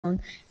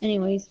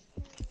Anyways,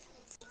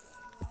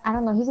 I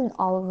don't know. He's in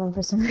all of them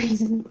for some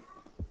reason.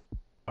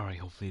 Alright,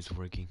 hopefully it's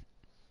working.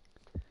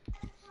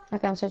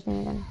 Okay, I'm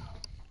searching again.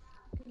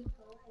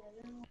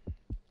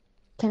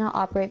 Can I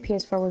operate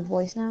PS4 with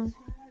voice now?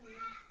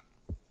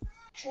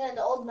 Yeah,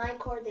 the old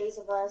 9-core days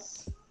of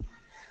us.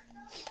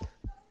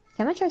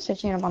 Can I try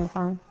searching it up on the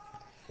phone?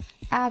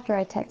 After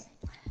I text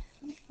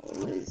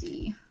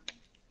Lizzie.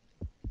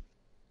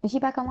 Is she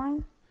back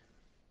online?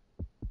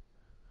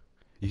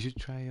 You should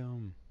try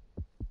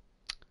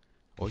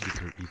or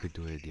you could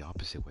do it the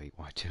opposite way.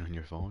 Watch it on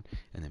your phone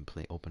and then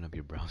open up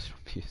your browser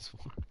on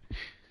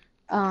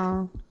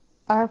PS4.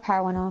 Her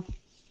power went off.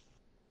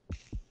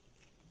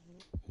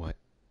 What?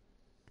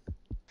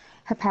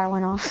 Her power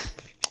went off.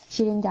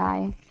 She didn't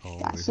die. Oh,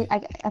 Yeah, really? I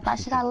thought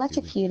she got Silly.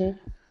 electrocuted.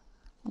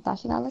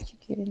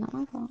 Not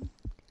my fault.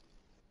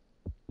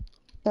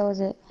 That was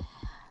it.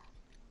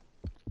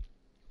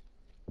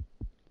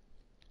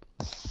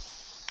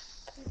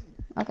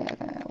 Okay.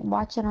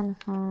 Watch it on the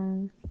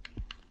phone.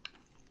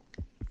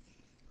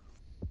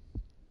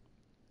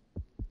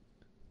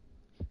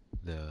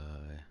 The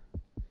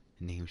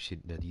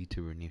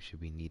YouTuber name should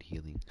be Need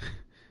Healing.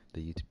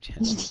 The YouTube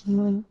channel. Need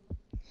healing.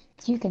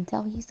 You can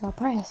tell he's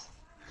depressed.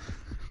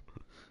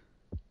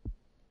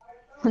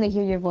 When they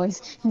hear your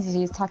voice,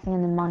 he's talking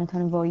in a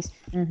monotone voice.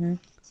 So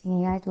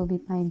you guys will be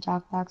playing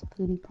Jockbox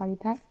Pooty Party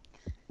Pack.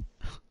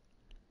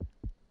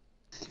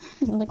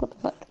 I'm like, what the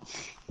fuck?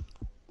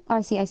 Oh,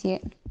 I see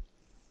it.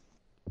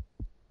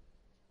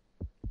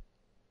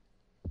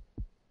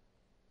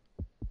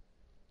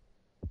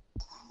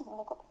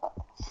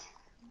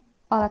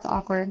 Oh, that's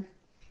awkward.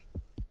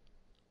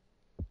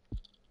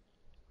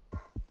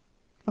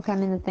 Okay,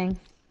 I'm in the thing.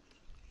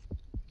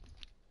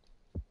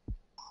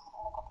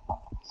 Oh,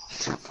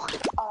 that's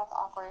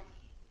awkward.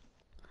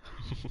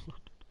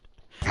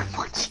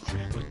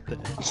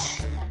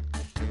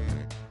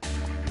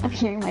 I'm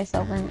hearing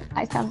myself and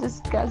I sound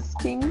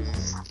disgusting.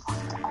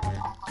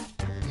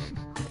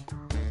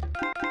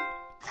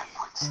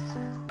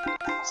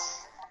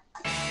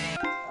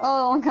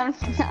 Oh my god,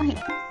 I'm dying.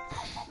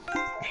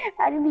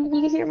 I didn't think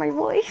you could hear my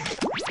voice.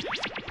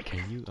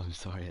 Can you? I'm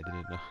sorry, I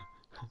didn't know.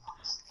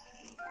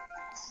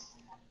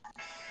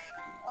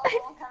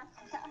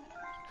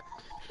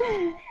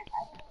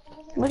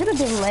 Look at the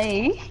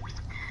delay.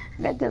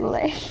 That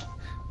delay.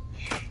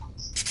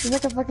 There's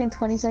like a fucking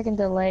 20-second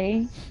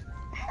delay.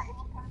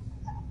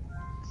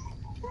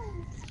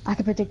 I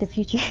can predict the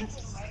future.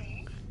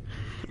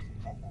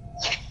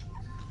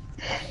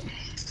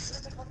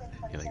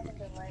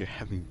 You're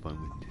having fun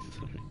with this,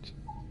 aren't you?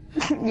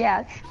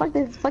 Yeah, fuck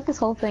this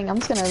whole thing. I'm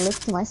just gonna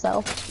listen to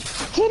myself.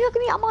 Hey, look at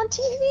me, I'm on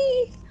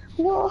TV!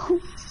 Whoa!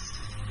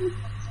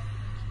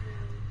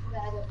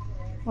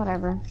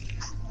 Whatever.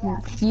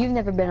 You've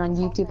never been on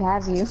YouTube,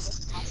 have you?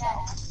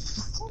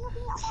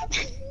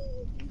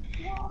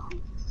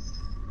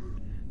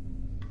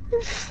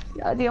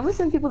 Yeah, dude, I'm gonna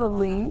send people the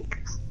link.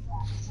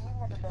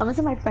 I'm gonna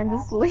send my friend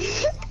this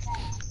link.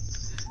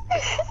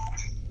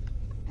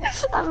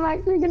 I'm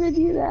actually gonna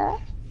do that.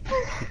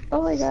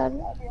 Oh my god.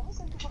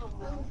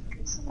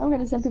 I'm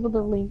gonna send people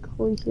the link.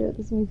 Holy shit,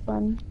 this is gonna be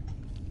fun.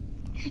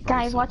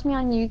 Guys, watch me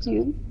on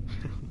YouTube.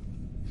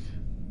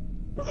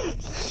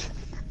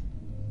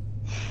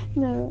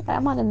 No,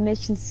 I'm on a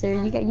mission, sir.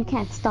 You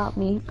can't stop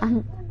me.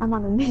 I'm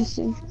on a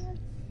mission.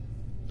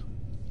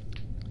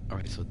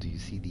 Alright, so do you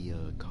see the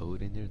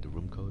code in there, the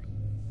room code?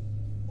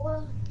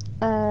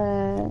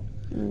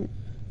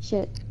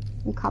 Shit.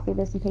 You copy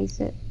this and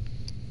paste it.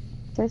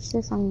 Search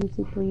this on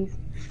YouTube, please.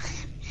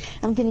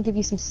 I'm gonna give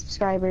you some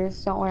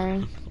subscribers, don't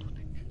worry.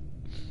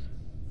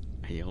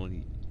 I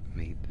only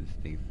made this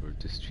thing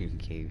to stream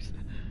caves,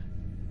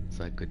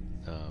 so I could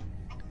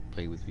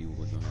play with people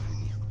with no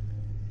video.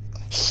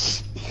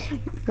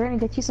 We're gonna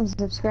get you some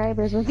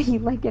subscribers whether you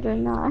like it or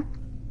not.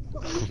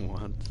 I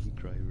want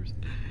subscribers.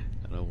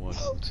 I don't want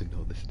people to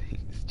know this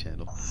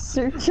channel.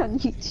 Search on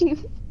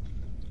YouTube.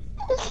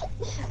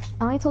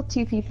 I only told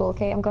 2 people,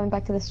 okay? I'm going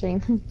back to the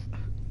stream.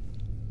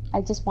 I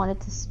just wanted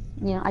to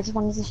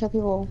show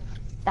people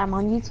that I'm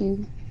on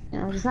YouTube. You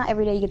know, it's not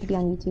every day you get to be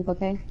on YouTube,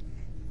 okay?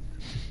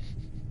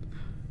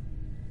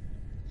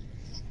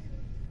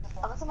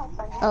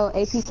 Oh,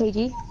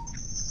 APKG?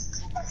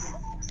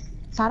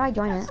 So how do I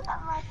join it?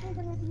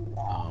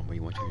 Are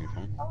you watching your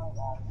phone?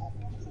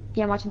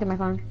 Yeah, I'm watching through my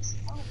phone.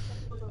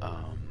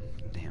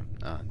 Damn,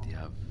 do you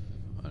have,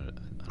 I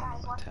don't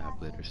know, a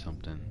tablet or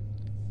something?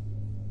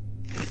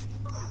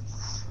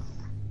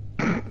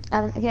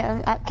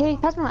 Okay,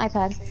 pass me my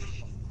iPad.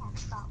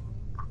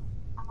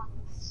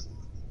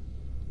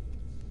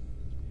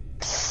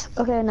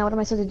 Okay, now what am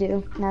I supposed to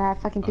do? Now I have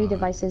fucking 3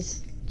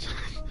 devices.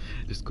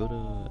 Just go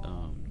to,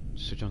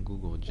 search on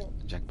Google,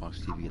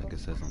 Jockbox TV, like it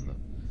says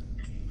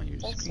on your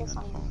screen on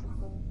the phone.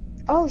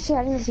 Oh shit,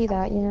 I didn't see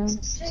that, you know.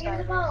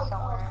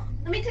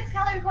 Let me text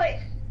Callie real quick.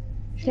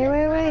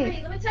 Okay,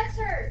 wait. Let me text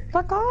her.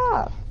 Fuck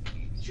off.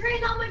 Trey,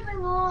 not my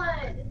friend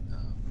Lon.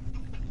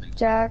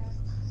 Jack.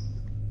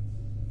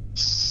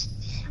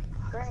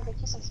 We're gonna get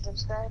you some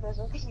subscribers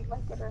whether you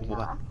like it or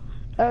not.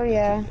 Oh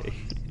yeah.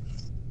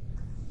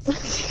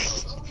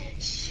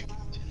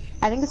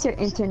 I think it's your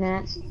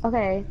internet.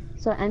 Okay,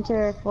 so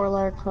enter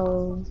 4-letter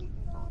code.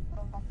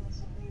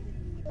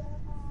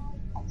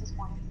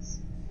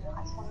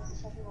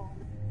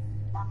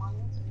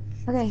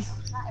 Okay.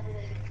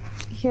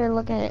 Here,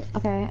 look at it.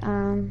 Okay,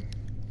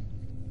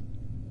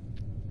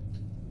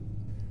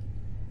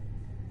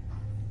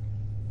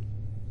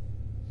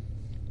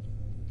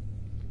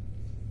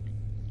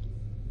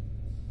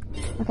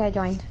 Okay, I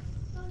joined.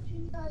 Oh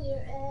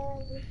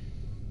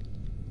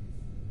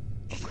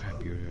crap,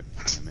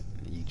 damn it.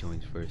 You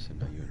joined first and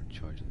now you're in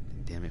charge.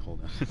 Damn it,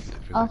 hold on. I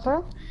Oh, forgot for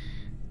real?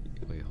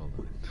 Wait, hold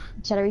on.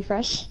 Should I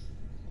refresh?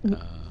 Wait.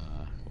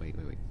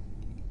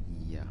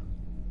 Yeah.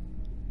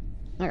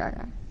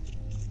 Okay.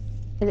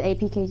 Is it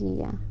APKG?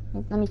 Yeah.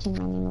 Let me change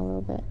my name a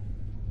little bit.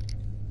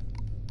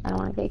 I don't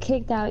want to get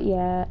kicked out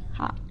yet.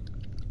 Ha.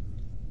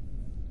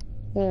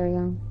 There we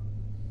go.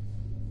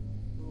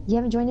 You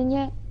haven't joined in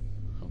yet?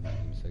 Hold on,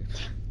 give me a second.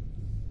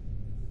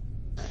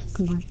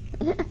 Come on.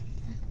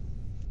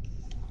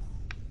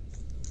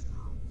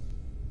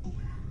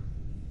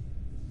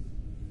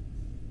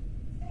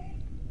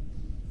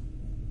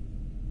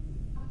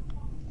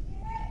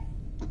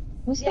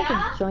 Let me see if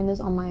I could join this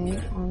on my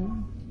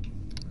own.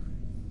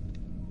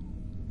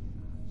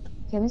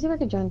 Okay, let me see if I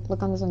could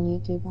look on this on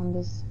YouTube on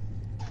this.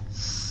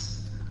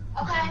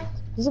 Okay.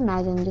 Just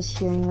imagine just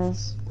hearing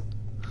this.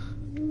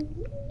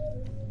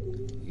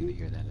 You're gonna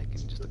hear that like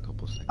in just a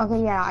couple seconds.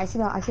 Okay, yeah, I see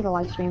the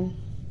live stream.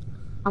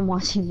 I'm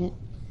watching it.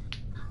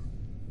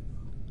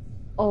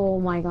 Oh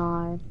my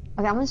god.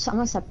 Okay, I'm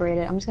gonna separate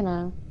it. I'm just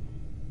gonna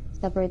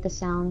separate the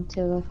sound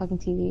to the fucking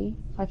TV.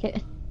 Fuck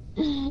it.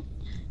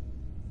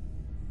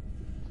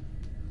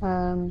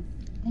 Damn.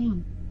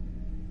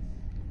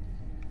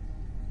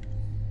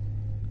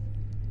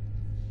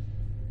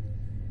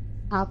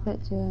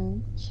 Output to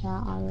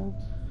chat audio.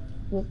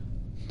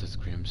 Does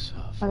Grim's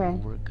Okay.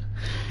 phone work?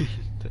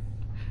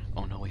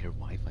 Oh no, your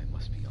Wi-Fi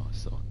must be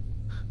also.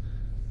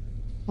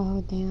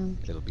 Oh damn.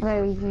 It'll be Okay,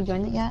 hard you for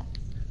joined it yet?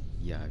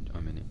 Yeah,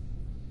 I'm in it.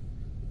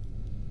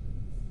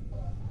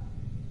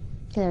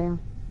 Okay, there we go.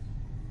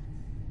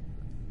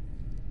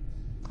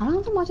 I don't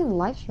know if I'm watching the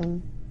live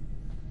stream.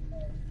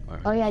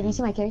 Alright, Oh yeah, do you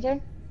see my character?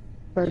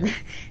 Bird. Yeah.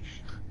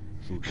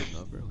 Food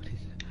lover, what is it?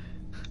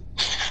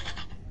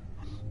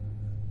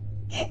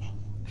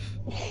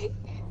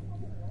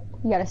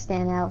 You gotta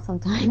stand out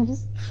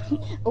sometimes.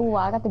 Oh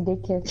wow, I got the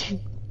big character.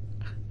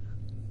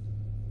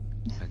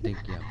 I think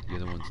yeah, you're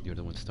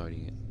the one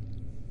starting it.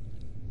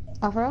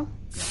 Oh, for real?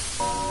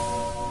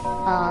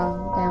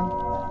 Damn.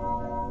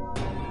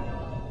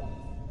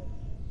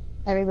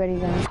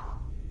 Everybody's in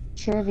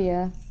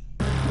trivia.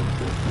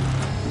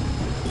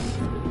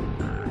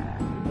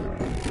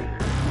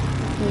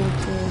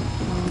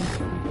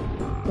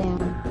 Damn.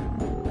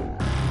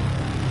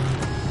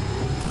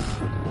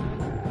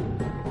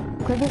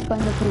 Click this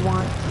button if you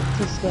want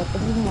to skip.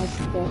 If you want to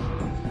skip.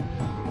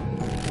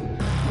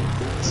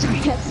 Sorry,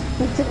 yes.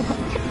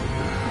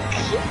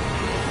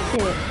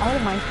 Shit, I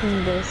wouldn't mind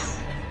seeing this.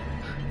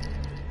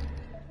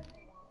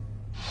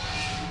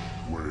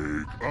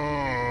 Wake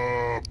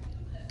up!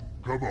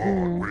 Come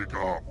on, wake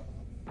up!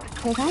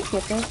 Hey, can I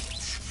skip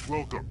this?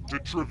 Welcome to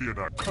Trivia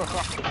Night.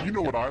 You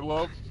know what I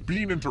love?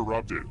 Being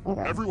interrupted.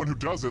 Okay. Everyone who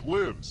does it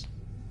lives.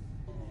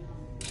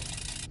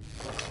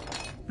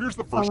 Here's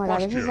the Oh first my god,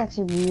 question. this is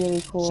actually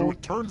really cool. So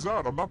it turns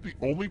out I'm not the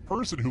only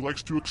person who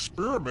likes to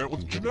experiment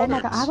with genetics. Oh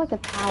my god, I have like a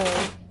towel.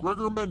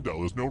 Gregor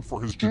Mendel is known for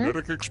his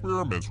genetic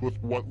experiments with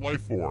what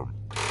life form?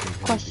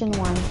 Question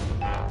 1. Use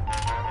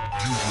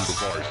your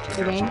device to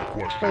Okay. answer the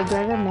question.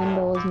 Gregor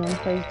Mendel is known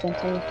for his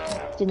gentle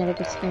genetic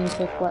experience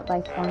with what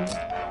life form?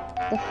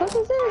 The fuck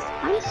is this?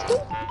 I'm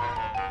stupid.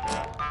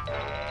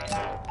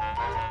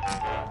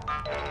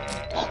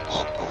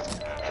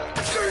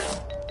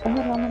 Oh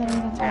my god, oh my god, oh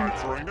my god.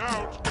 Time's running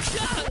out.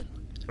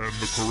 And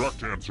the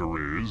correct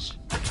answer is...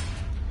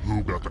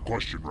 Who got the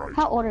question right?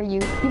 How old are you?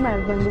 You might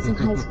have learned this in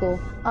high school.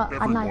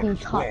 I'm not being Everyone is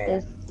taught wrong.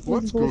 this.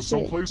 Let's go bullshit.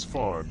 someplace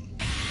fun.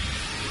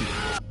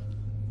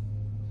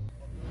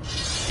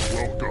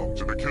 Welcome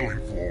to the killing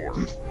floor.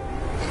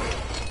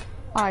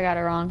 Oh, I got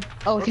it wrong.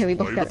 Oh, okay, we Let's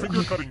both play got the it finger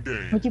wrong. cutting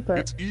game. What'd you put?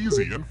 It's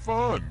easy and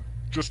fun.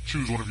 Just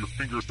choose one of your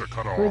fingers to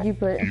cut off. What'd you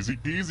put? Easy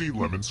peasy,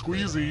 lemon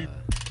squeezy. I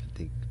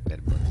think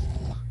better bugs.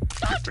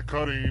 Get to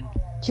cutting.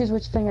 Choose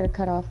which finger to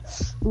cut off.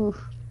 Ooh.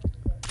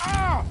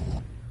 Ah!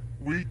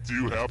 We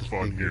do have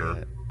fun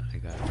here. I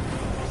got it.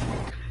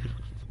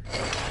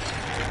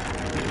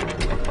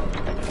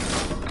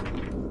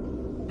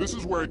 This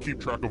is where I keep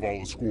track of all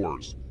the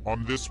scores.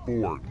 On this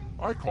board.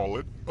 I call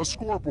it a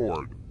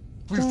scoreboard.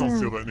 Please don't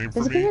steal that name Does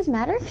from the me. fingers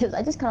matter? Because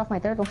I just cut off my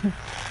third one. How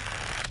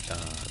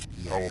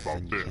Yes, about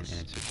then you this? can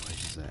answer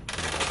questions that.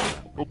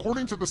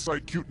 According to the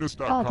site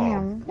cuteness.com, Oh,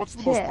 damn. what's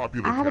the Shit. most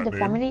popular I have a cat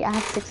deformity. name? I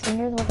have 6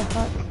 fingers. What the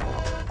fuck?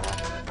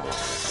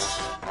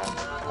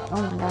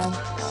 Oh my god.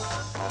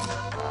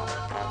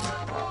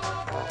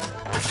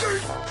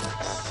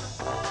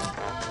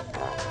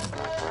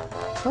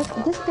 What?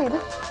 This okay,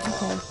 this?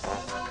 Okay.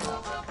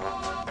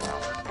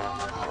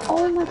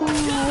 Oh my god,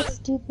 that's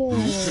Who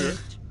stupid.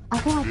 picked? I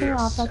cut my finger Yes.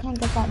 off, so I can't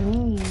get that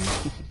name.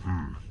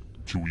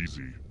 too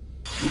easy.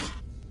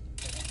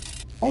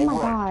 Oh my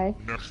Alright,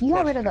 god. next You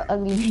got rid of the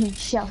question. ugly name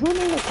Shell. Who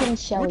named the kitten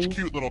Shelly? Which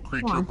cute little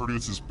creature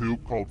produces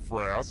poop called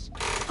frass?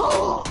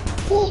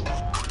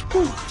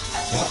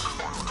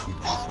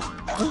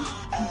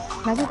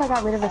 Imagine if I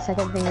got rid of the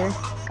second finger.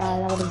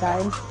 God, I would have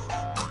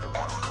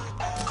died.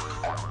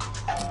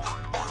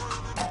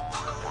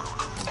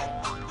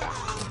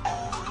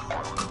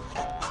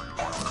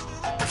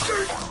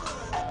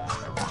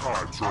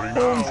 Time's running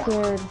Oh, I'm out.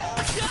 scared.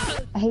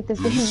 I hate this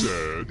Who game.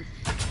 said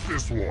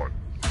this one?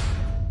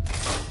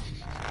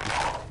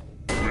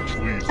 Which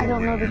leaves I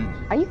don't know only this.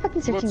 you. Are you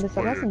fucking searching Let's this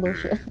up? play That's a some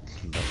bullshit.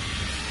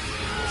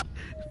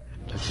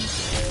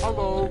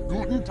 Hello,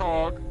 Guten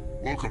Tag.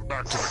 Welcome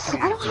back to the I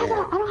killing don't have that. I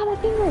floor. don't have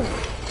that finger.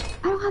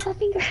 I don't have that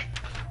finger.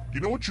 You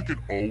know what you can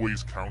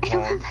always count I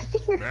don't on? have that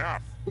finger.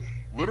 Math.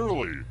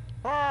 Literally.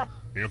 Ah.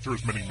 Answer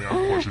as many math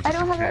questions I as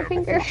don't you have that can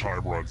before finger.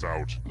 time runs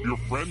out. Your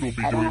friend will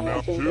be I don't doing have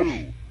math that finger.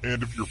 too.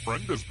 And if your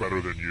friend does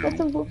better than That's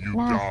some you, you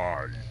math.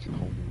 die.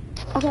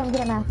 Okay, I'm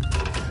good at math.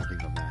 Nothing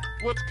but math.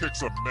 Let's kick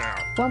some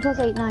math. 1 plus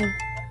 8, 9.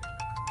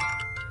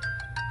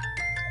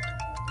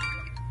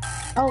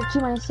 Oh, 2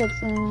 minus 6.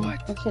 What? Oh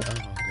Oh shit.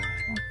 god.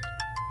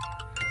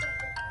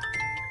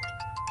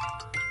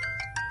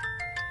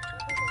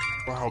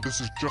 Wow,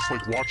 this is just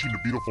like watching A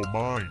Beautiful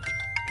Mind.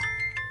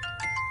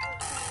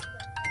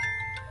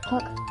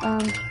 Fuck. Oh,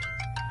 this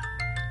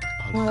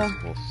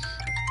is wolf.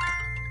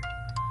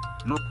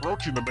 You're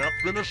approaching the math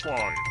finish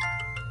line.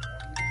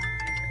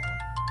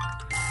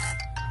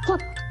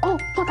 Fuck. Oh,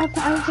 fuck.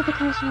 I answered the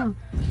question wrong.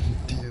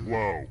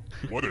 Whoa,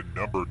 what a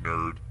number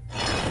nerd.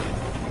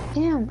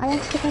 Damn, I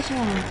answered the question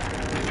wrong.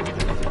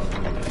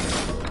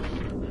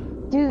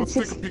 Dude, Let's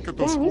take a peek at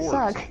those damn, you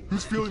scores. suck.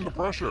 Who's feeling the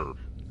pressure?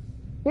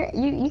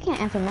 You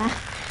can't answer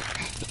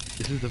math.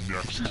 This is the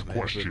Next first time I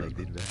question. ever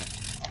did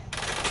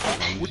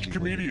that. Which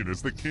comedian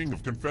is the king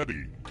of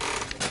confetti?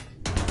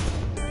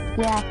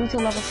 Yeah, who's a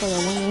level for the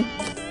winning?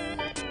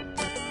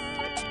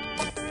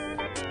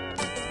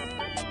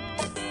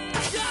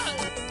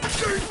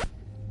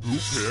 Who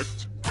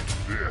picked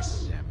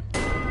this? Damn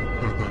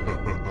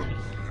it.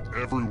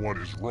 Everyone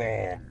is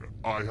wrong.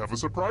 I have a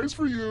surprise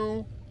for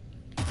you.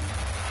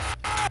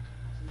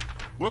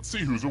 Let's see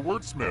who's a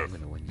wordsmith. I'm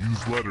gonna win.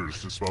 Use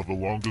letters to spell the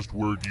longest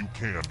word you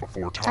can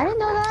before I time didn't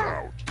know runs that.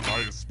 out. I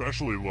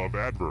especially love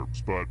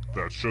adverbs, but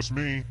that's just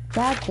me.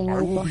 Bad thing.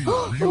 I will be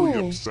really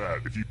Ooh. upset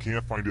if you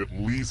can't find at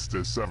least a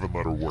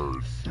 7-letter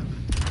word.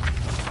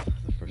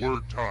 The first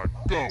Word time,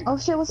 go! Oh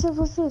shit, what's this?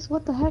 What's this?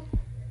 What the heck?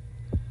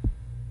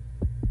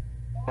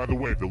 By the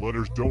way, the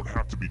letters don't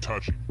have to be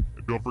touching.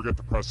 And don't forget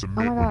to press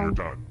submit Oh my when you're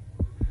God. done.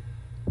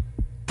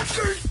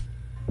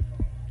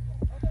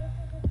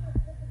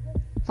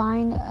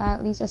 Find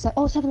at least a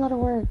 7-letter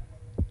word.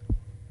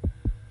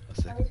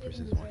 a second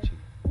person's watching.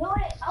 No,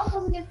 wait, I was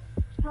supposed to give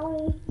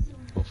Kelly some.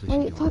 Hopefully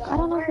Wait, fuck, I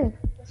don't know who.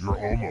 You're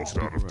almost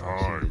out of People are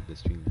watching time. the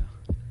stream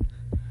now.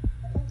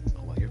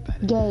 Oh wow, you're bad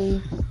at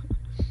Gay.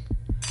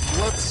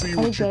 Let's see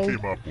what you Okay.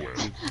 came up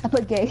with. I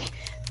put gay.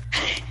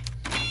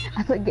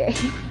 I put gay.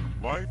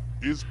 Life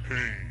is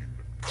pain.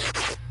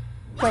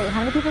 Wait, how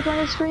many people joined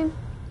the stream?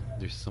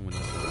 There's someone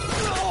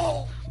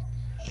else.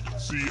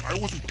 See, I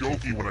wasn't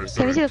joking when I Can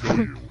said we see I'd the kill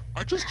phone? you.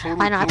 I just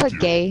totally I know, I killed put you,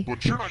 gay.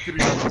 But you're not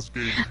getting out of this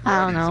game I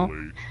don't that know.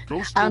 easily.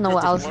 Ghost I don't know still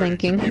what gets I a was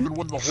blank, thinking. even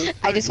when the whole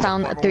I just thing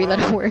found was a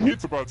 3-letter around. word.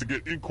 It's about to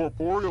get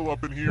incorporeal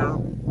up in here.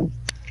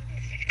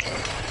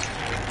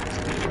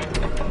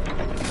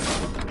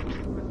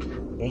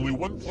 Only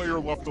one player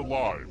left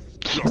alive.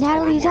 Just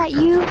Natalie, is how I that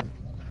like you? it.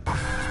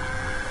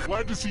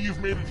 Glad to see you've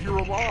made it here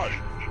alive.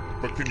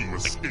 But can you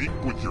escape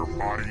with your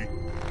body?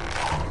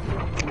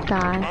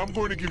 God. I'm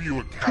going to give you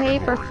a Pray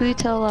for category.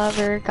 Futo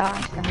Lover.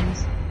 Gosh,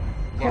 guys.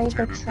 Pray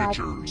for Left-handed Trap.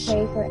 pitchers.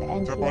 Pray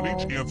for Tap on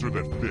each NTL. answer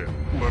that fit.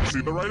 Let's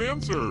see the right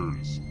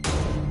answers.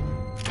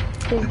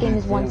 This game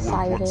is Forward one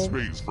one-sided.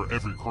 space for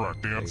every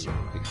correct answer.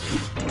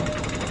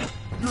 Okay.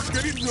 You're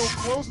getting real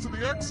close to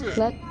the exit.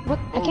 What?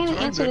 I Oh, can't did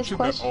answer this mention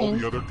that all the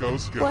question. other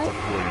ghosts get What? to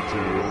play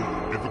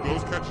too? If a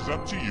ghost catches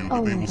up to you, then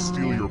Oh they my will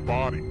steal God. your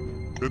body.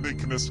 Then they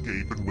can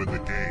escape and win the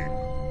game.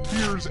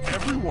 Here's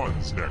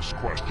everyone's next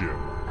question.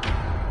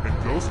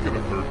 And ghosts get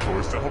a third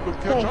choice to help them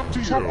catch up to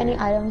Okay, check any you.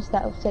 items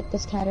that will fit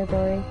this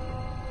category.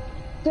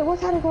 Wait, what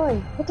category?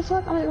 What the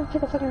fuck? I'm gonna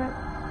pick a fucking...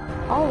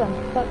 All of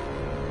them. Fuck.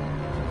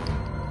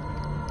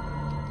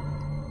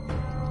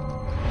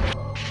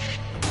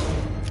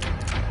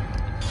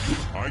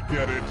 I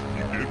get it.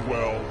 You did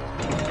well.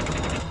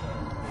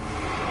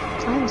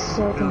 I'm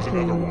so Here's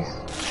another one.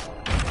 confused.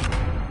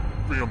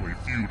 Family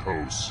Feud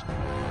hosts.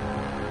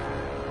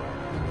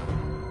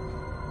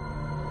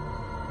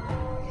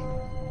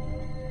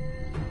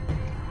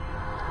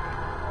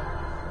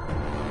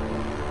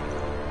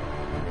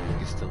 You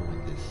can still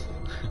win this.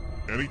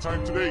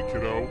 Anytime today,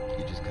 kiddo.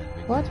 You just gotta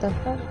make What it the to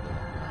fuck?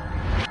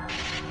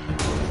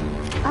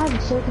 the- I'm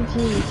so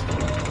confused.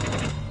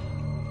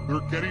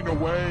 They're getting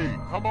away.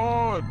 Come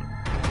on.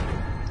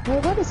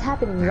 Wait, what is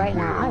happening right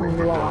now? I'm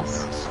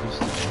lost.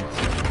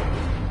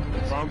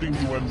 Founding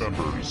UN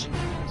members.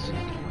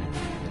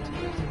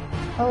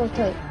 Oh,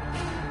 wait.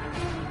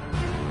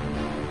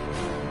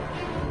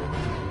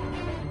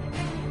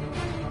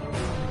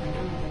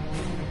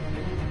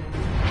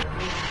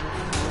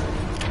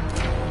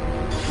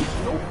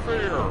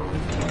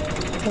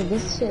 Oh,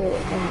 this shit.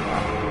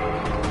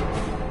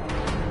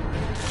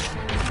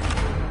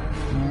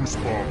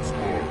 Goosebumps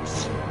books.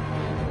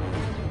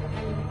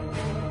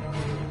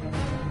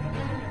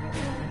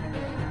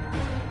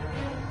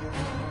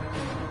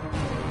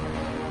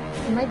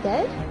 Am I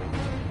dead?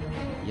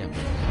 Yeah.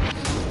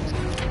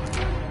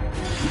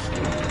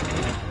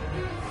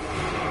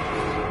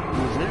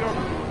 You're way out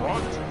in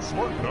front.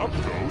 Smarten up,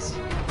 Ghost.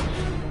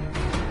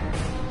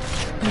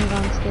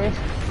 I'm scared.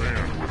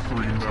 Band with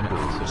 3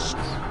 members.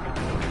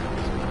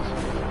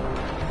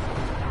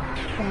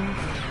 Okay.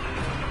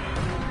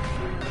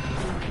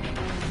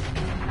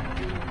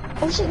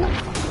 Oh shit, no!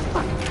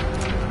 Fuck!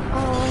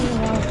 Oh, I know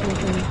what I was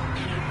thinking.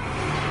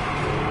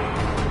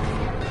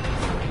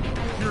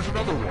 Here's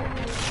another one.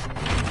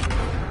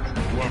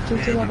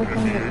 Did you ever Left-handed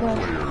find the NBA club?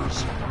 players.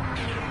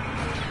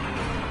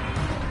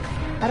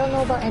 I don't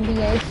know about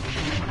NBA.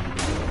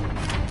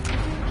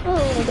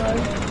 Oh my god.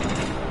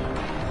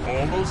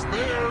 Almost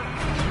there.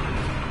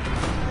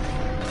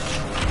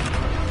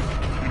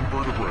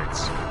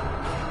 Invertebrates.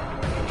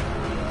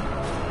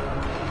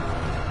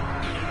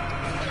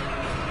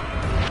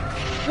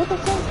 What the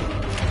fuck?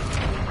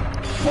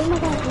 Oh my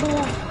god, no,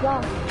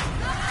 wow.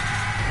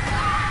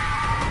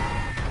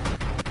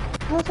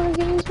 How's someone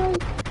getting this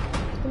right?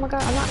 Oh my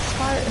god, I'm not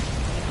smart.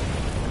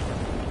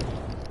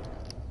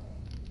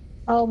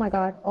 Oh my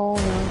god, oh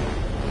no.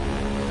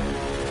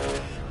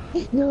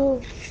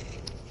 No.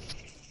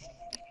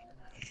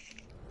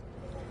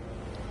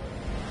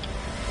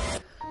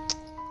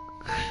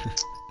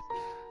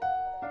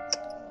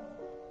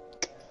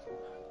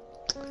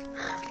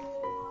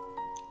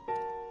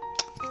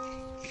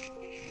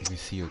 We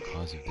see your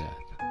cause of death.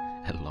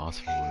 At loss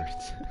for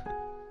words.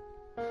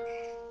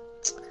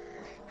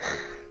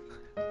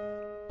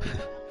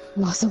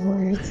 Lots of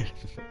words.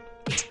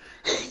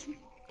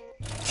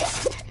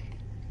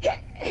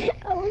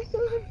 I was so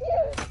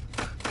confused.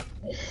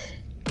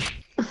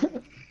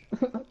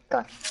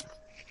 God.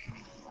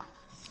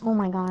 Oh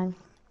my god.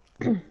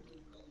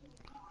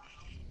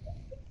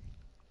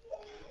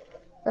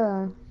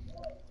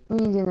 We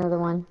need to do another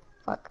one.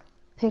 Fuck.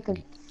 Pick a.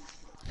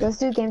 Let's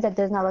do games that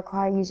does not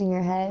require using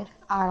your head.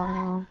 I don't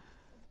know.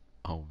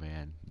 Oh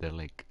man, they're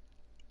like...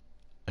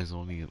 There's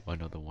only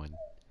another one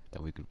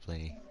that we could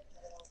play.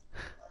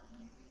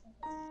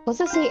 Let's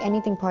just say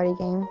anything party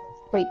game.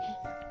 Wait.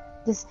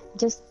 Just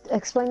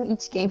explain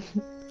each game.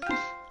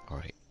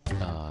 Alright,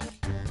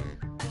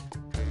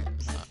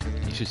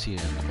 you should see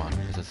it at the bottom.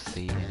 It says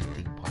say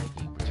anything party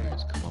game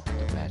returns. Come up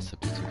with a bad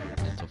substitute for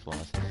dental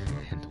floss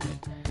and win.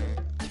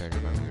 Try to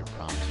remember your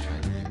prompts, try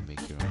to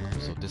make your own.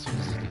 So this one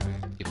is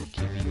it'll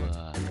give you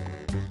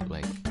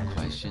like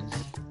questions,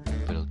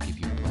 but it'll give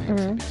you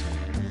blanks in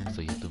between.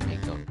 So you have to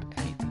make up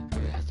anything,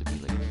 but it has to be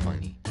like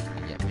funny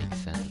and yet make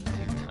sense at the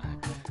same time.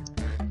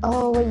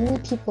 Oh, wait, you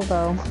need people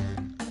though.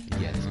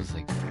 Yeah, this one's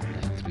like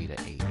 3 to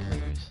 8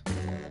 players.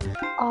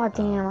 Oh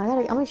damn,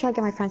 I'm gonna try to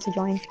get my friends to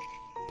join.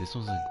 This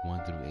one's like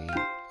 1 through 8,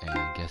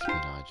 and guest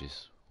espionage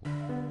is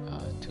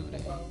 2 to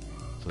 8.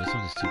 So this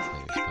one is 2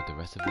 players, but the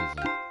rest of it is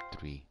like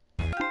 3.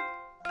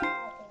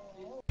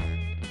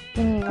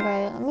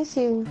 Okay, let me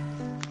see.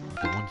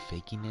 The one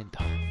faking it,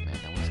 oh man,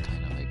 that one's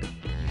kind of like, you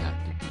have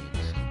to be in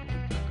the same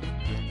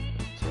room.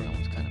 So that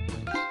one's kind of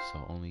pointless. So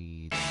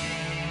only,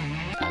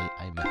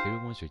 my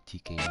favorite ones are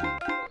TKO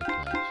and Quick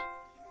Flash.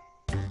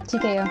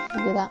 TKO,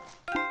 we'll do that.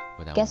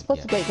 But that Guess one,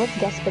 what's wait, what's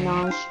guest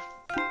espionage?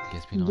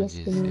 Guest espionage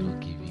is, it'll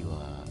give you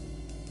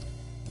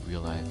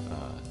real life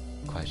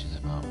questions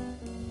about,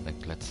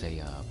 like, let's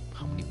say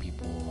how many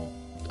people,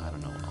 I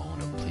don't know, own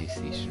a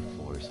PlayStation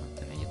 4 or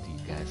something, and you have to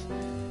guess,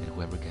 and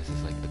whoever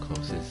guesses like the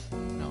closest,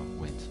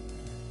 wins.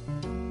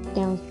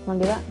 Yeah, wanna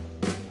do that?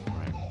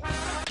 Alright.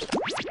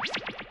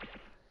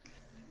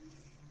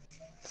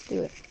 Let's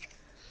do it.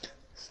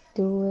 Let's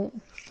do it.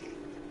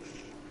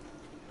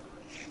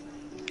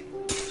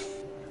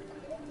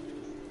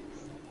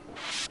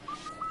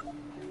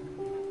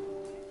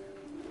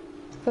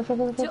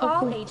 To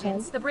all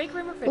agents, the break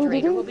room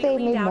refrigerator will be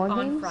cleaned out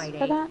on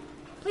Friday.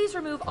 Please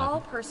remove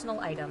all personal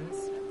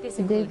items. This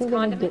includes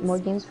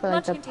condiments, for,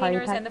 like, lunch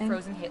containers, and the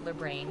frozen Hitler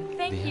brain.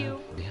 Thank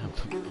you. They have,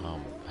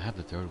 I have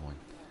the 3rd one.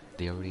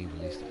 They already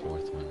released the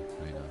 4th one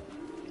right now.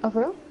 Oh, for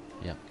real?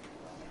 Yeah.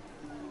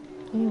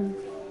 Mm.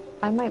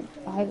 I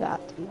might buy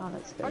that, to be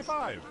honest. High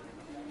five.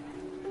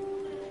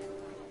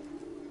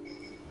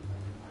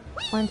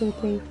 1, 2,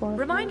 3, 4.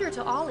 Reminder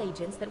to all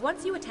agents that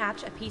once you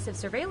attach a piece of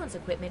surveillance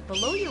equipment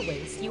below your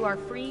waist, you are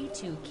free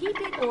to keep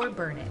it or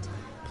burn it.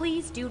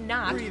 Please do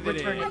not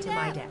return it to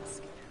my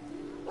desk.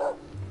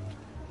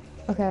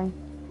 Okay. I'm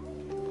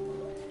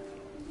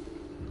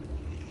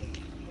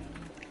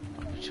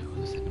not sure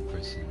who the second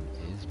person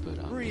is,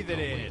 but breathe it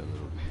in.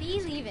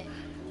 Be leaving.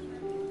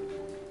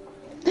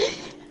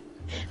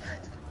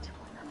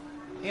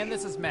 And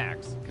this is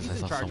Max.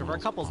 He's in charge of our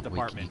couples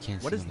department.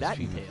 What does that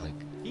entail?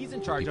 He's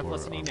in charge of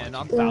listening in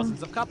on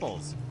thousands of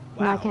couples.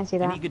 Wow. No, I can't see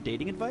that. Any good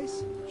dating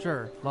advice?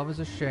 Sure. Love is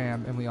a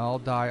sham, and we all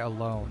die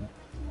alone.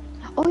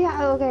 Oh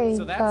yeah, okay.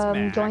 So that's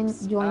Max.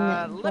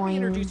 Join Let me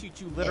introduce you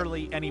to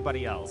literally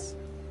anybody else.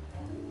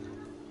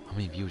 How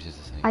many viewers is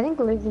this? I think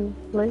Lizzie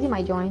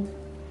might join.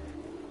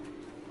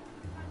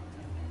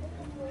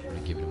 I'm gonna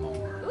give it a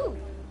moment. Ooh.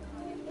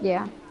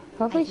 Yeah.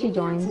 Hopefully she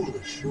joins.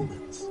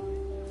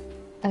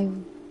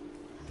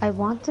 I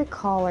want to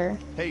call her.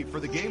 Hey, for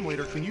the game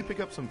later, can you pick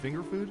up some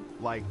finger food?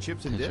 Like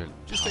chips and dip?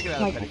 Just take it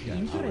out of petty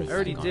cash. I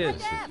already did,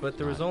 but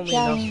there was only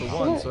enough for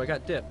one, so I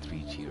got dip.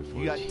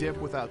 You got dip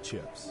without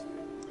chips.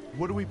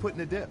 What do we put in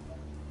a dip?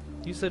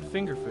 You said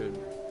finger food.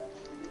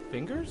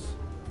 Fingers?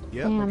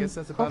 Yep, I guess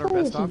that's about our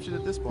best option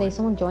at this point. Hey,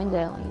 someone joined it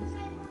at least.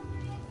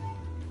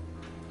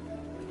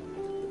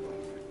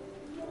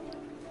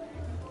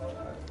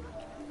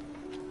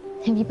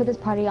 If you put this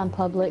party on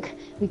public,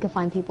 we could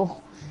find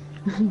people.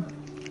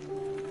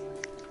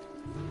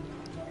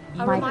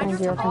 A reminder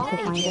to all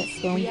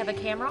agents, we have a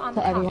camera on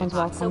the coffee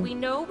pot, so we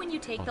know when you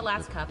take the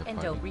last cup and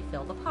don't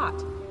refill the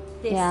pot.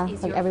 This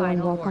is your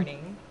final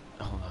warning.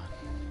 Hold on.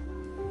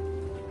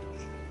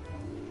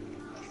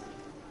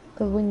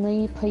 Cause we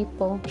need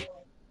people.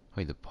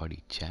 Wait, the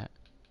party chat?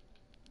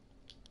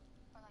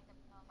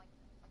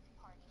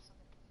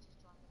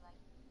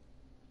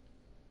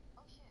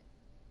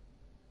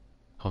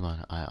 Hold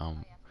on,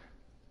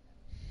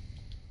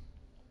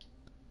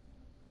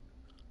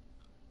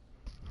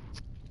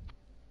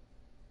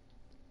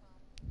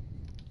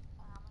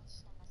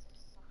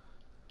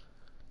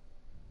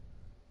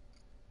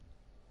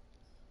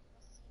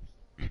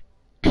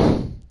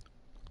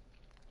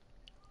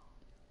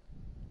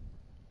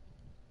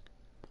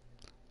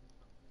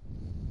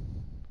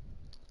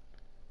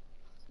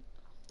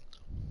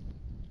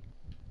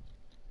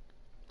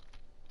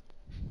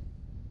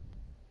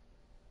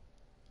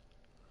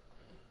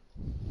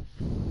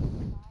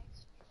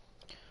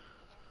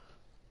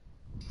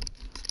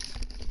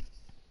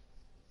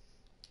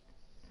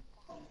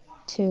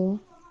 Two.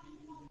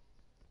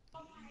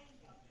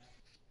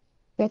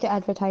 We have to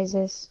advertise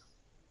this.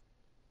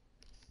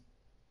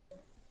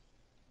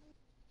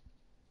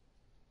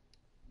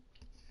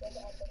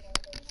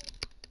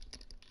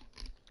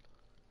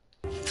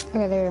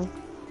 Okay, there.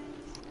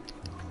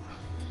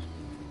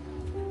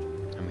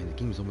 I mean, the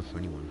game's open for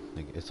anyone.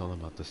 Like, it's all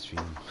about the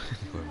stream.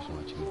 Whoever's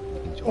watching,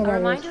 enjoy. A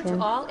reminder to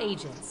all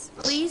agents,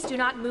 please do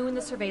not moon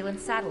the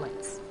surveillance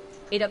satellites.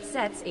 It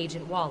upsets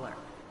Agent Waller.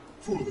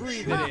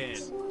 Breathe it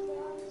in.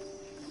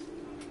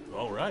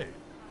 All right.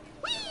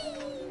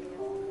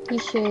 You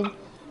should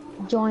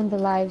join the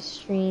live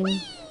stream.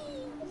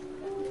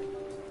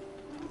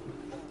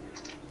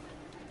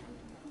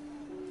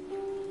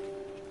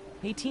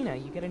 Hey Tina,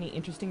 you get any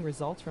interesting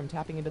results from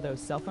tapping into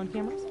those cell phone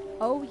cameras?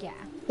 Oh yeah.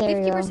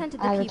 There 50% of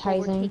the people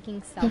were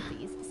taking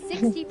selfies.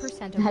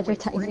 60% of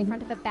which were in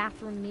front of a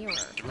bathroom mirror.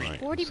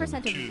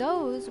 40% of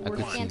those were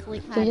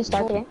scantily clad. Should we just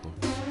start it?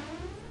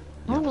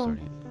 I don't know.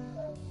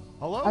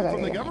 Hello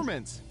from the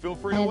government. Feel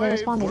free to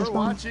wave. We're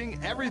watching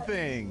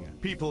everything.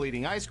 People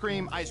eating ice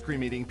cream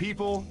eating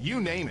people, you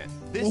name it.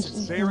 This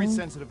is very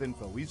sensitive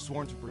info. We've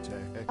sworn to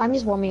protect. I'm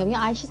just warming up.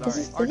 Yeah, this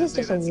is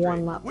just a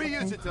warm up. We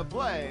use it to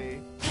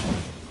play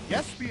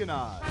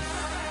espionage.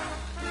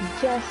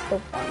 Just a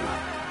warm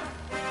up.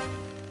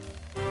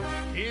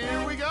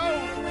 Here we go.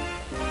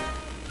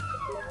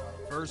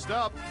 First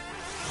up.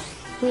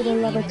 We're the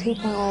level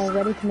 2.0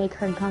 ready to make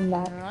her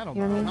comeback. I don't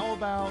know. How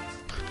about...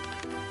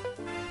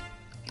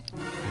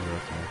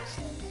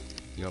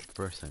 You're up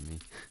first, I mean.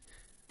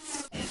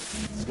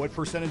 What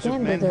percentage of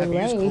men have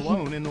used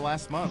cologne in the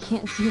last month? I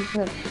can't see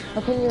the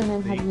opinion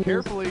men have used.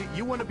 Carefully,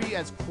 you want to be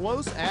as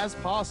close as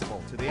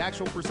possible to the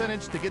actual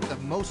percentage to get the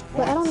most points.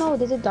 But I don't know,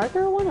 is it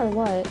darker one or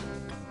what?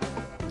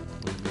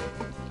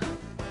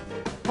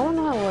 I don't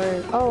know how it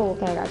works. Oh,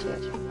 okay, I got you.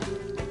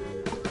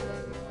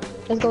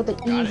 Let's go with the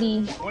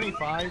easy.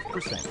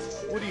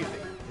 25%. What do you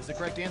think? Is the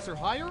correct answer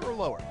higher or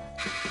lower?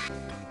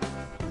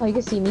 Oh, you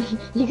can see me.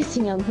 You can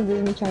see me on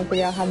me trying to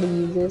figure out how to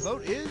use this.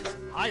 Vote is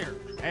higher.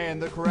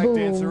 And the correct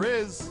answer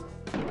is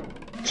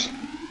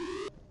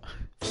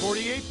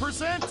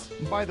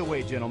 48%. By the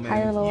way, gentlemen,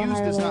 use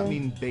does not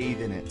mean bathe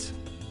in it.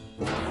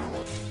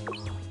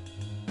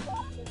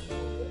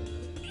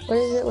 What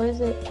is it? What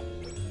is it?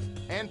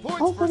 And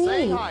points for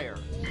saying higher.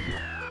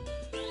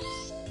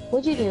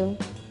 What'd you do?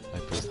 I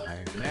pressed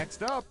higher.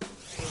 Next up.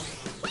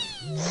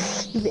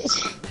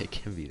 Bitch. It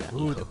can be that.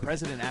 Ooh, the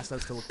president asked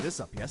us to look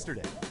this up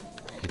yesterday.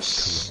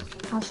 It's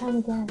I was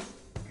trying to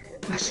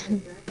guess.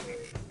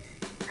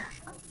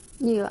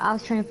 I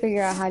was trying to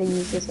figure out how to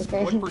use this,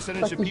 okay? What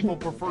percentage of people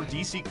prefer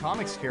DC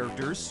Comics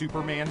characters,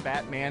 Superman,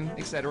 Batman,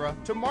 etc.,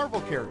 to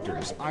Marvel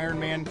characters, Iron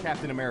Man,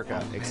 Captain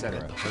America,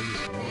 etc.?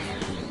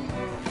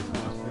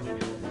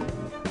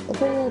 What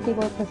percentage of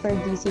people prefer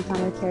DC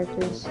comic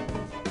characters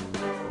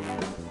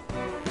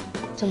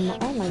to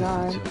oh my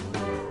god.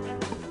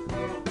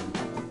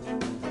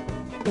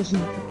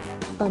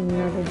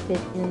 Another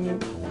bit in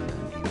it.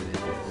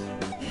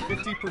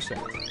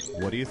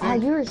 50%. What do you think? Ah,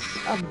 you're a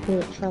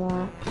bitch for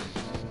that.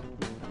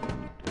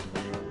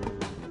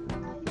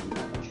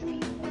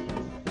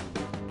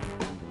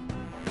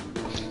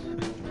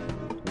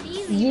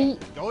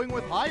 Going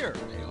with higher.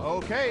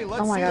 Okay,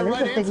 let's see oh my god, the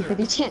this right is a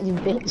 50-50 chance, you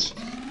bitch.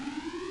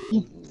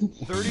 You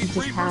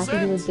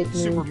 33%.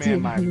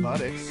 Superman my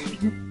buttocks.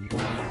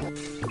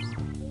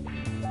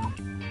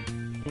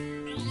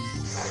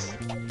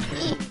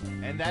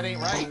 And that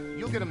ain't right.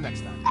 You'll get them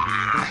next time.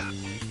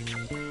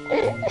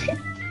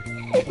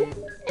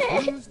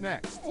 Who's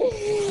next?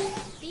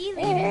 You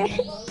bitch.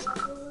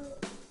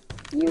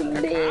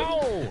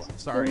 Ow!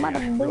 Sorry,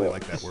 I really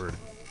like that word.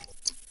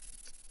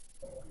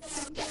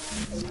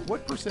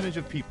 What percentage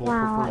of people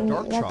prefer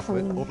dark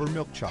chocolate over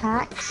milk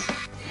chocolate? Hacks.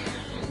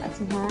 That's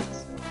some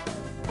hacks.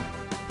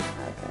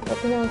 Okay. What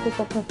percentage of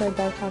people prefer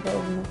dark chocolate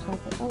over milk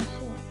chocolate? Oh shit.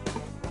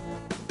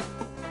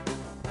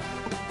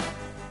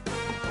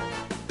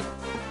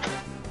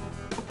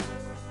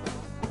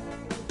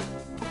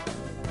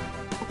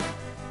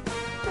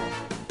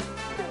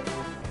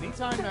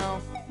 Anytime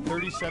now,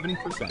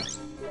 37%.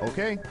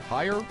 Okay,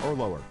 higher or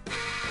lower?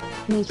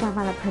 Can you try to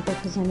find a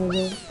perfect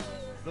percentage?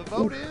 The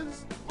vote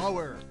is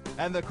lower.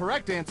 And the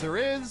correct answer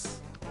is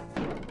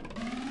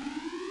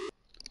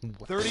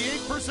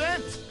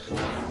 38%.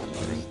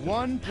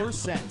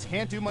 1%.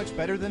 Can't do much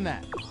better than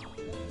that.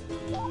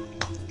 Oh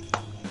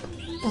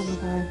my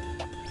god.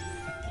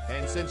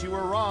 And since you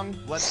were wrong,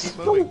 let's keep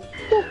moving.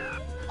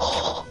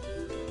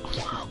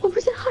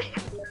 1% higher.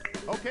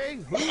 Okay,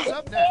 who's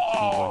up next?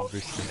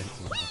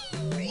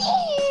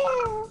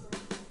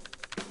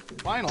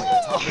 Finally,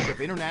 a topic of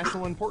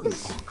international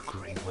importance.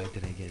 Great, why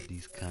did I get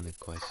these kind of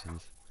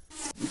questions?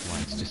 Why,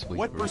 it's just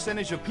what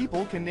percentage of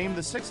people can name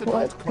the 6 adult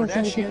What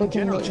percentage of people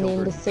Kardashian-Jenner can children?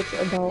 name the 6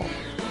 adult?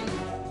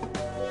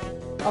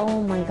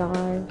 Oh my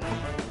god.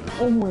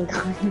 Oh my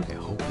god. I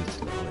hope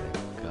it's lower.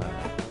 God,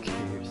 who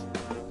cares?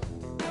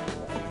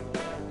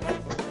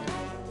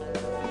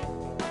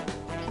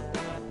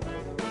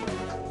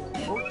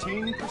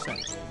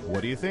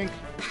 What do you think?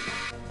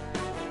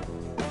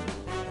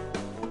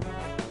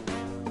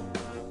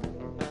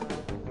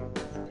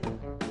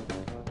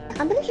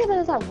 I'm pretty sure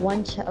there's that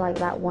one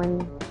that one.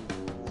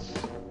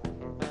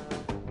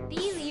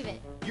 Believe it.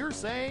 You're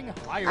saying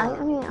higher. I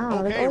mean, I don't know.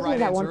 Okay, There's always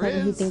that one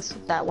person who is thinks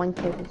that one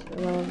kid is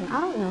irrelevant.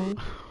 I don't know.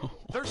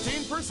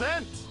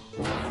 13%.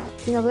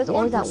 You know, there's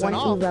always that one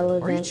off.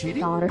 irrelevant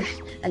daughter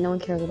that no one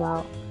cares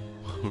about.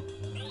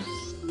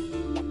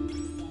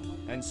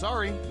 And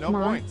sorry, no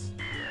Mom. points.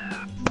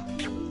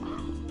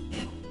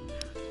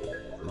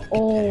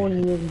 Oh,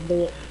 you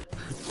bitch.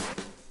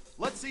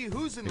 Let's see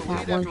who's in the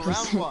That lead after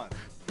round 1%. 1.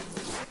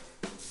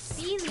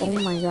 Oh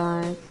my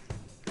god.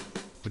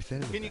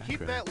 Can you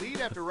keep that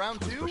lead after round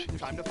 2?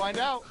 Time to find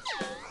out.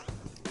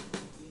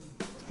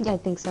 Yeah, I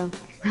think so.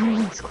 Round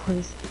 1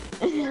 scores.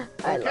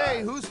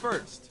 Okay, who's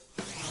first?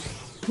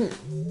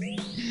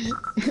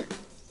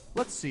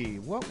 Let's see,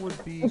 what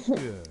would be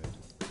good?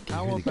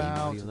 How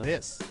about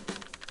this?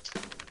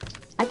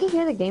 I can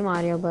hear the game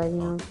audio, but you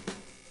know,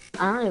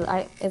 I don't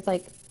really. It's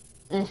like,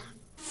 eh.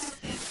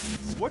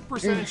 What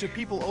percentage of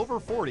people over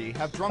 40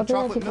 have drunk I feel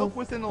like chocolate people- milk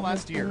within the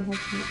last year?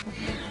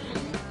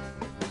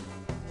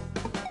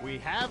 We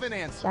have an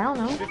answer. I don't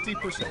know.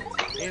 50%.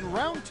 In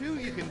round 2,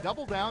 you can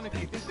double down if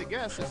you think the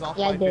guess is off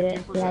Yeah, I by did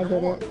it. 15% Yeah, I or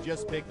did more. it.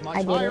 Just pick I much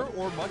did higher it.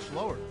 or much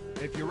lower.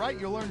 If you're right,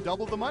 you'll earn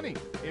double the money.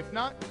 If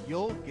not,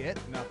 you'll get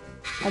nothing.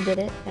 I did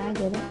it. Yeah, I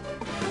did it.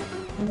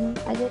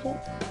 I did it.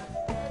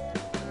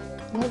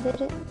 Yeah, I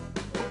did it.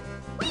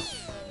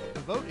 The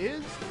vote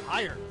is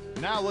higher.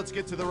 Now let's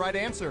get to the right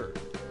answer.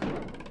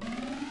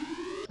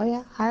 Oh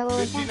yeah, high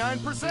lower.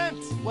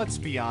 59%. Let's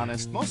be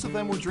honest, most of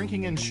them were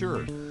drinking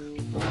Ensure.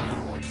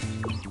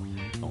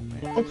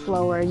 It's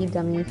lower, you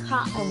dummy.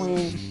 Ha! I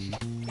win.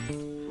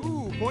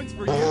 Ooh, points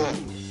for you.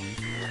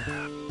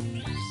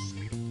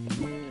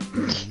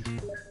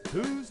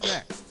 Who's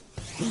next?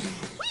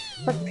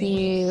 Fuck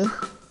you.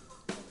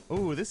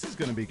 Ooh, this is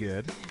gonna be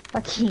good.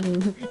 Fuck you.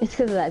 It's because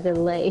of that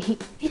delay.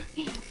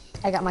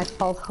 I got my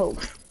false hope.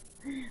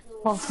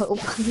 False hope.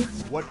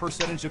 What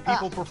percentage of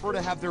people prefer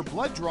to have their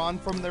blood drawn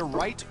from their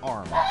right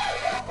arm?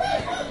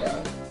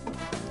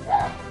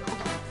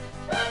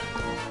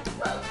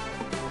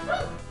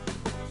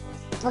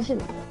 Oh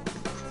shit.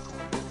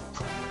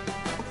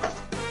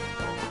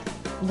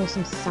 There's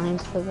some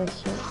signs for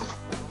this shit.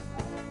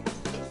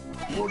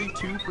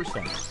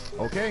 42%.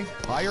 Okay,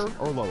 higher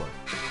or lower?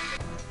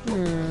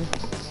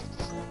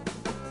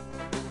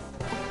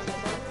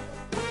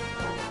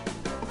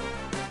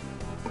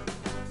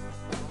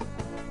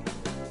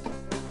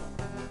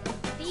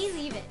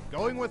 Believe it.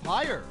 Going with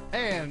higher.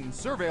 And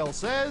Surveil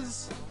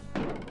says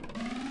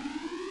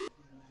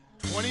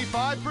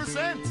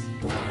 25%.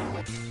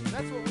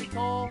 That's what we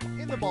call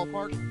in the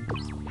ballpark.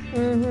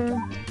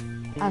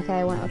 Okay,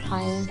 I went with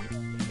higher.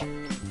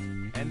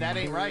 And that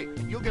ain't right.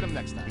 You'll get them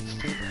next time.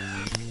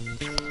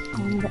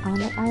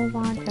 I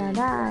want to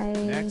die.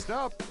 Next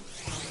up.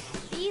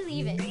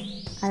 Believe it.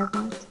 I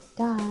want to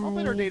die. I'll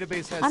bet our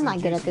database has I'm some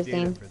not good at juicy this data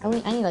game. for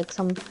I need like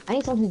I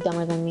need someone who's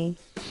dumber than me.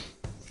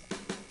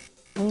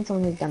 I need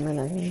someone who's dumber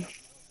than me.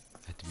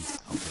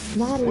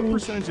 What Natalie.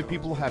 percentage of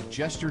people have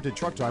gestured to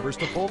truck drivers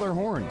to pull their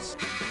horns?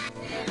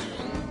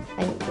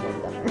 I need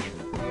someone dumber.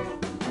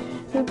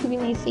 Who can be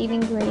my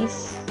saving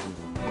grace?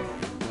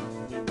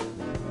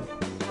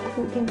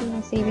 Who can be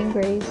my saving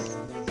grace?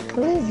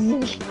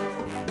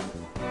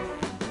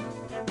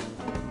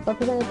 What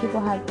percent of people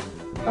have...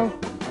 Oh,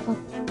 fuck.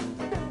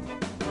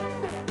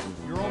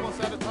 You're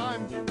almost out of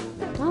time.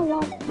 Oh,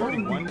 well.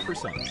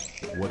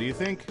 31%. What do you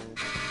think?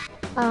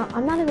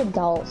 I'm not an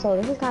adult, so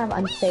this is kind of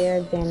unfair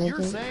advantage.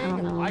 You're saying I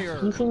don't know. higher.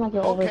 You seem like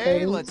you're over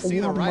 30, let's so see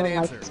you the have right more life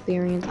answer.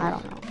 experience. I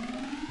don't know.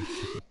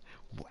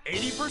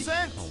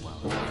 80%? Oh wow.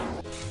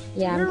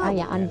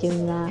 Yeah, I'm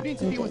doing that. You need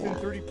to be within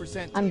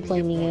 30%. I'm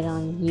blaming it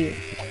on you.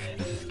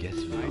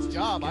 Nice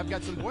job. I've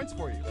got some points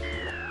for you.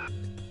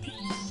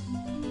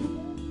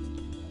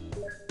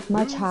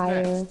 Much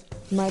higher.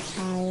 Much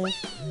higher.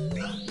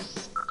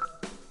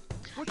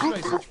 What should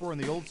I search for in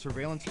the old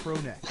Surveillance Pro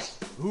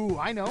next? Ooh,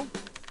 I know.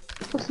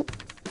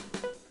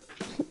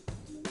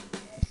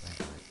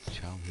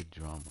 Childhood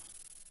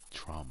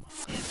trauma.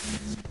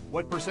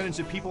 What percentage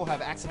of people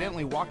have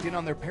accidentally walked in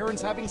on their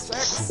parents having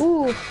sex?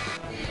 Ooh.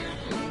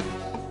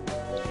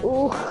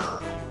 Ooh.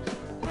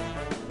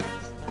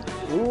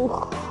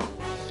 Ooh.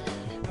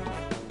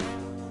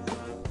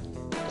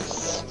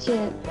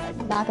 Shit,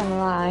 not gonna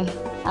lie.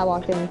 I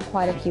walked in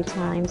quite a few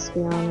times, to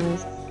be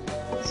honest.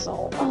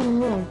 So, I don't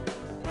know.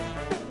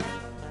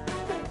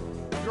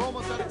 You're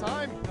almost out of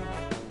time.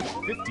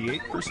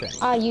 58%.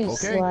 Ah, you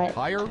okay, slut.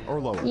 Higher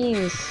or lower?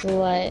 You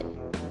slut.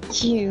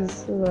 You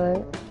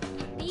slut.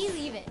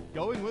 Believe it.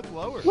 Going with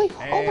lower. Wait,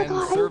 and oh my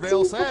god, I didn't see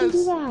you fucking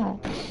do that.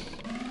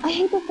 I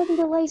hate the fucking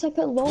delay, so I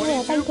put lower.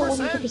 I thought you put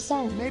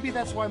 100%. Maybe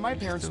that's why my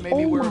parents made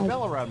me wear a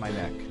bell around my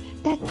neck.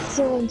 That's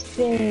so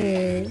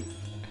unfair.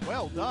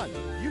 Well done.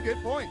 You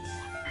get points.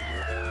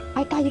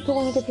 I thought you put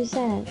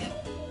 100%.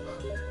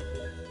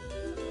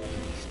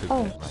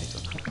 Oh.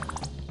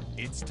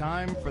 It's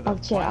time for the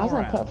shit, I was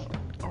final gonna round.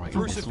 Alright.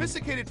 Through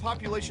sophisticated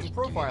population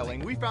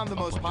profiling, we found the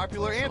most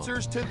popular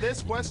answers to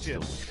this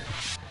question.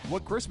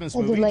 What Christmas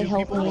The movie delay do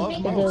helped people me.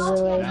 love The most?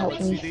 delay Now helped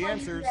let's see me. the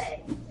answers.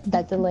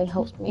 That delay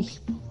helped me.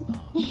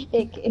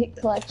 It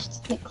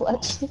clutched. It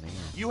clutched.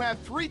 You have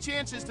 3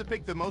 chances to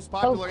pick the most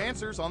popular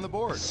answers on the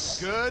board.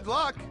 Good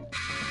luck.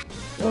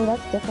 Oh,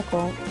 that's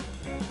difficult.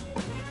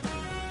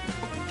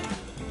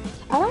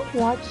 I don't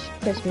watch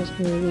Christmas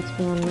movies, to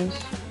be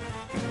honest.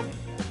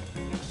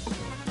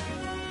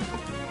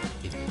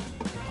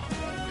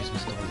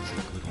 Christmas Story is a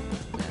good one.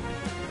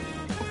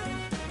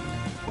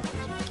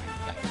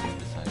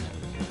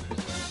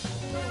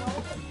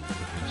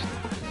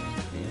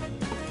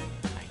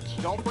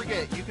 Don't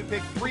forget, you can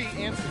pick 3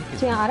 answers.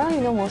 So yeah, I don't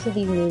even know most of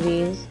these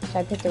movies, so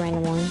I picked a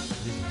random one.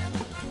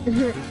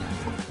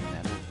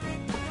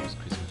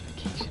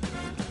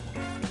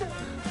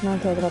 No one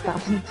cares about that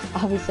one.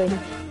 Obviously,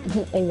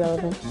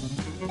 irrelevant.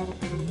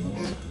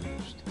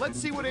 Let's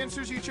see what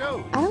answers you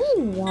chose. I don't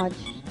even watch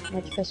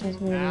much Christmas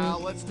movies. Now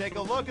let's take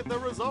a look at the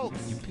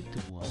results. You picked a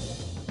one.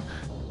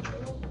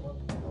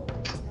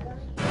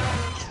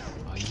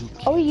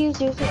 Oh, you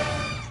do.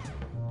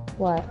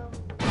 What?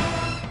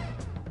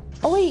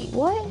 Oh wait,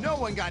 what? No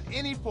one got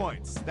any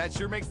points. That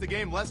sure makes the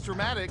game less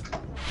dramatic.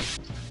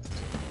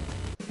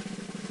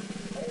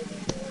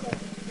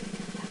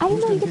 I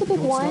didn't know you get to pick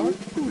one.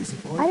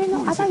 I didn't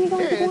know. I thought you were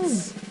going to pick one.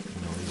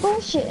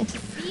 Bullshit.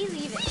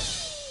 Believe it.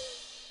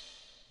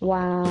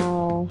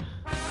 Wow.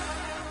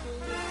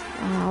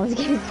 Wow, this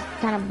game is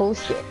kind of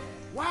bullshit.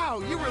 Wow,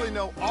 you really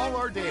know all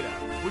our data,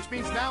 which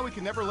means now we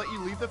can never let you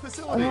leave the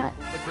facility. Yeah.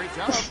 But great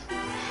job.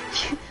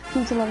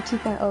 Feature level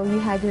 2.0.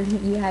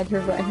 You had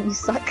your run. You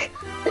suck.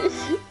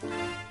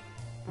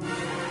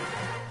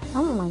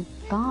 Oh my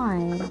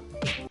god.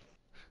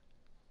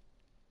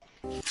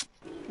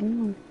 Oh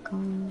my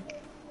god.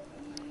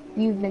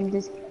 You've been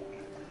this.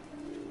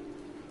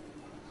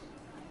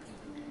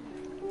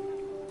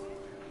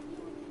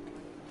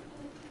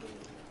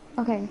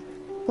 Okay,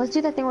 let's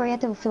do that thing where we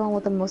have to fill in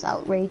with the most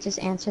outrageous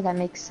answer that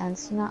makes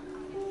sense. Not.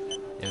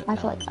 Yeah, I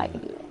feel like I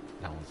could do it.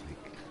 That was like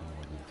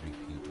more than 3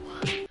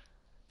 people.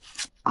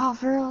 Oh,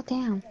 for real,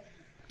 damn.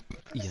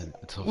 Yeah,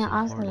 so Yeah, far,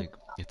 honestly. like,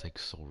 it's like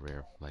so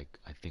rare. Like,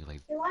 I think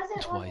like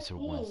twice or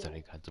once that I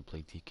got to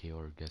play TK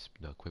or guess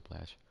the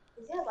Quiplash.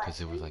 Because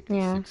there was like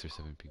 6 or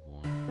 7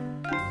 people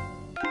on.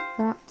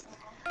 Yeah.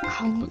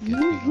 Oh, But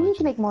you need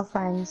to make more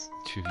friends.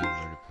 Trivia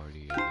murder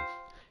party.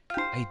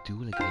 I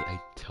do, like, I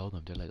tell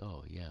them, they're like,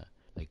 oh yeah,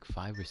 like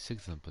 5 or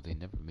 6 of them, but they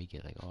never make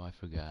it. Like, oh, I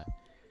forgot.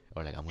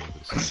 Or like, I'm gonna go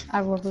to sleep.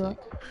 I will do it.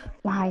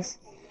 Lies.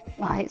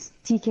 Lies.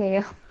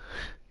 TKO.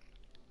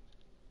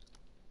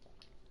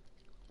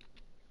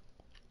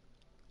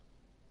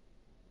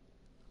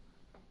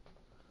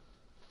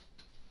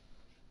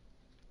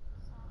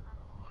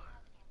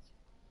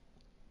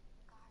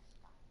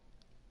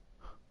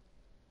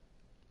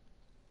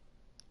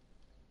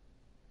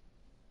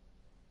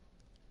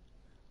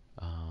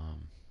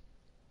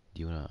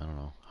 Do you wanna, I don't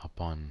know,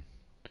 hop on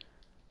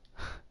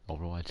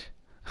Overwatch?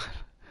 How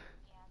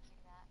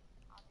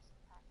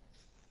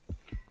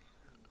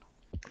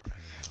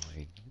do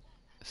I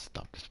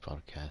stop this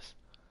broadcast?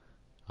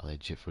 I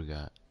legit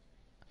forgot.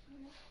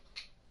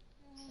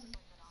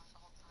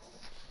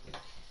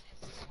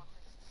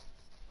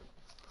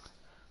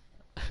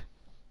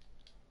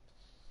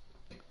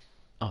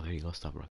 Oh, there you go, stop broadcast.